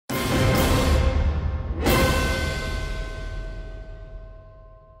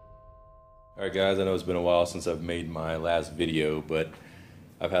Alright guys, I know it's been a while since I've made my last video, but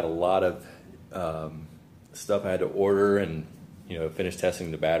I've had a lot of stuff I had to order and finish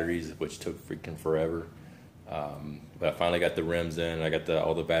testing the batteries, which took freaking forever. But I finally got the rims in, I got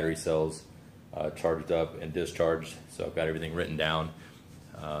all the battery cells charged up and discharged, so I've got everything written down.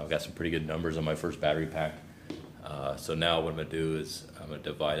 I've got some pretty good numbers on my first battery pack. So now what I'm going to do is I'm going to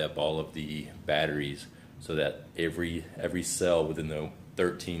divide up all of the batteries so that every cell within the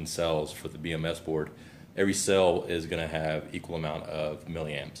 13 cells for the BMS board, every cell is going to have equal amount of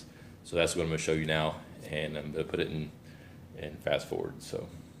milliamps. So that's what I'm going to show you now, and I'm going to put it in fast forward, so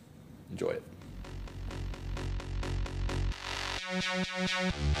enjoy it.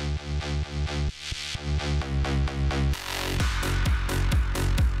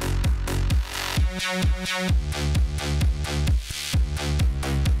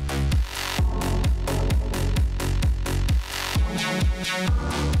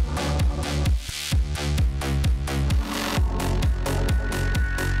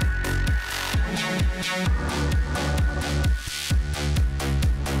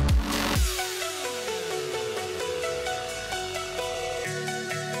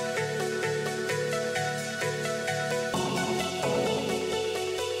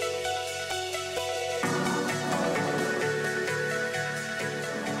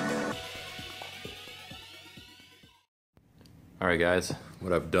 Alright guys,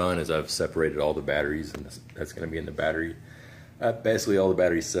 what I've done is I've separated all the batteries, and that's going to be in the battery. Basically all the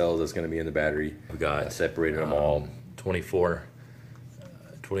battery cells that's going to be in the battery. I've got separated them all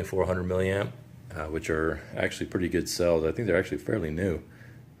 2400 milliamp, which are actually pretty good cells. I think they're actually fairly new.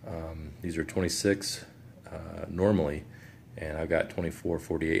 These are 26 normally, and I've got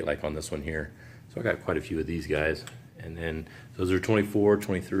 2448 like on this one here. So I got quite a few of these guys. And then those are 24,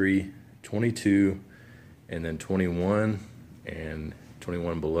 23, 22, and then 21. And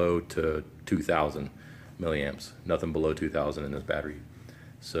 21 below to 2000 milliamps, nothing below 2000 in this battery.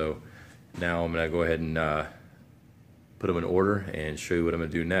 So now I'm going to go ahead and put them in order and show you what I'm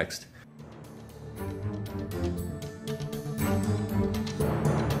going to do next.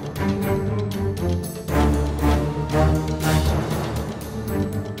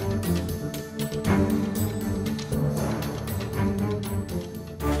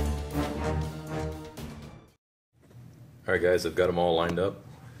 Alright guys, I've got them all lined up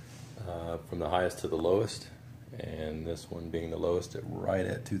from the highest to the lowest, and this one being the lowest right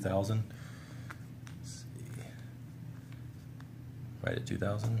at 2000. Let's see. Right at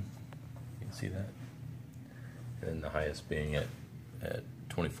 2000, you can see that. And the highest being at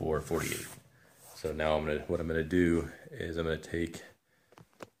 2448. So now what I'm gonna do is I'm gonna take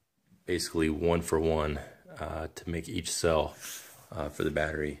basically one for one to make each cell for the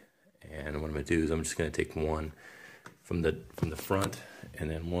battery. And what I'm gonna do is I'm just gonna take one from the front and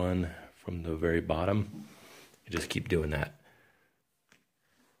then one from the very bottom, and just keep doing that.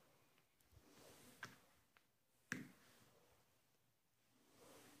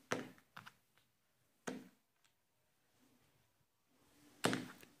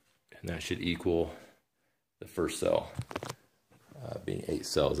 And that should equal the first cell, being 8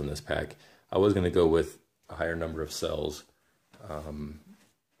 cells in this pack. I was going to go with a higher number of cells,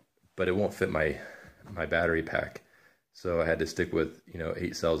 but it won't fit my battery pack. So I had to stick with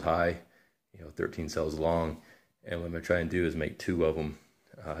 8 cells high, 13 cells long, and what I'm going to try and do is make 2 of them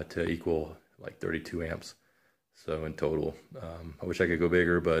to equal like 32 amps. So in total, I wish I could go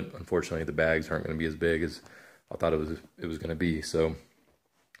bigger, but unfortunately the bags aren't going to be as big as I thought it was going to be. So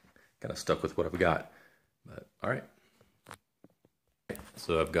kind of stuck with what I've got. But all right.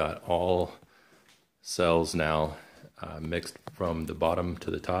 So I've got all cells now mixed from the bottom to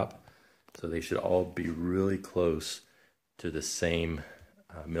the top. So they should all be really close to the same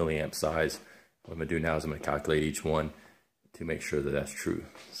milliamp size. What I'm going to do now is I'm going to calculate each one to make sure that that's true.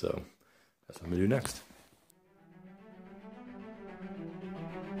 So that's what I'm going to do next.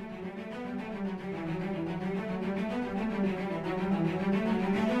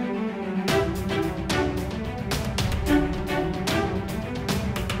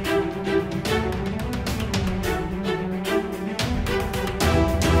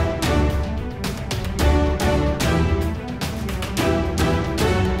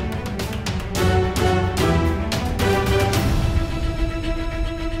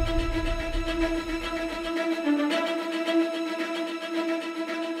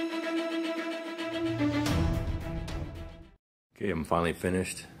 Okay, I'm finally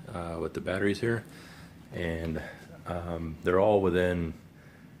finished with the batteries here, and they're all within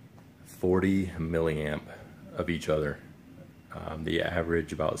 40 milliamp of each other. The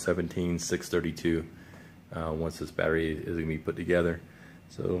average about 17,632 once this battery is going to be put together.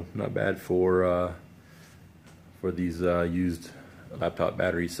 So not bad for these used laptop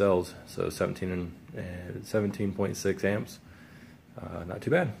battery cells. So 17.6 amps, not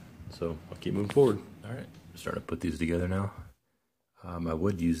too bad. So I'll keep moving forward. All right, starting to put these together now. I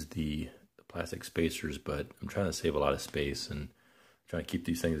would use the plastic spacers, but I'm trying to save a lot of space and trying to keep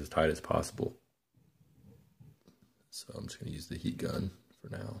these things as tight as possible. So I'm just going to use the heat gun for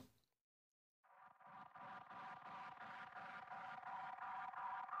now.